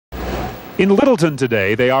In Littleton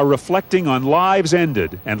today, they are reflecting on lives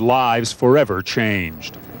ended and lives forever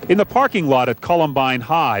changed. In the parking lot at Columbine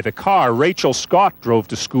High, the car Rachel Scott drove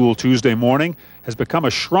to school Tuesday morning has become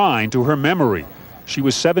a shrine to her memory. She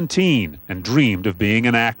was 17 and dreamed of being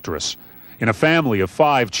an actress. In a family of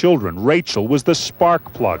 5 children, Rachel was the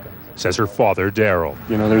spark plug, says her father, Darryl.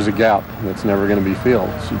 You know, there's a gap that's never going to be filled.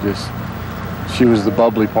 She was the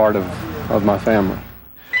bubbly part of my family.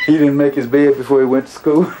 He didn't make his bed before he went to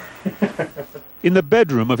school. In the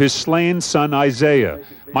bedroom of his slain son, Isaiah,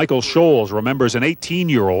 Michael Shoels remembers an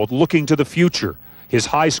 18-year-old looking to the future. His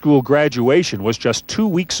high school graduation was just 2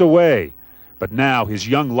 weeks away, but now his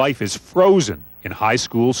young life is frozen in high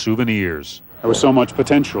school souvenirs. There was so much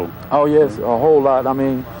potential. Oh, yes, a whole lot. I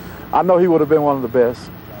mean, I know he would have been one of the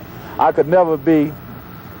best. I could never be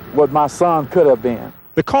what my son could have been.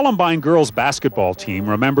 The Columbine girls basketball team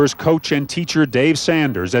remembers coach and teacher Dave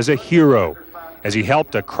Sanders as a hero. As he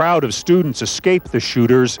helped a crowd of students escape the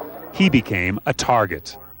shooters, he became a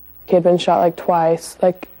target. He had been shot like twice,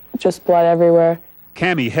 like just blood everywhere.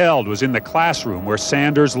 Cammie Held was in the classroom where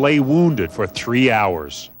Sanders lay wounded for 3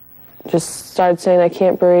 hours. Just started saying, I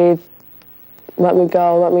can't breathe. Let me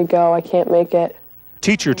go, I can't make it.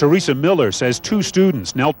 Teacher Teresa Miller says 2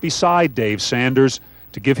 students knelt beside Dave Sanders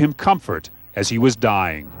to give him comfort as he was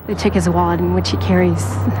dying. They took his wallet in which he carries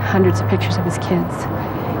hundreds of pictures of his kids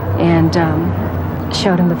and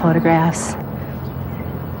showed him the photographs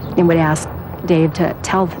and would ask Dave to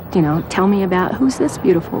tell me about who's this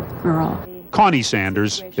beautiful girl. Connie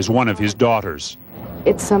Sanders is one of his daughters.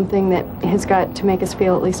 It's something that has got to make us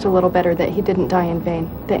feel at least a little better that he didn't die in vain,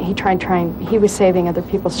 that he was saving other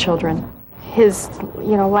people's children. His,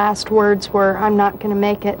 last words were, I'm not going to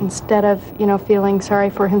make it, instead of, feeling sorry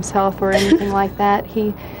for himself or anything like that.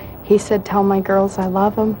 He said, tell my girls I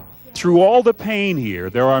love them. Through all the pain here,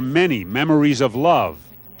 there are many memories of love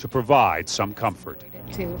to provide some comfort.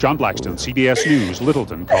 John Blackstone, CBS News,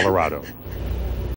 Littleton, Colorado.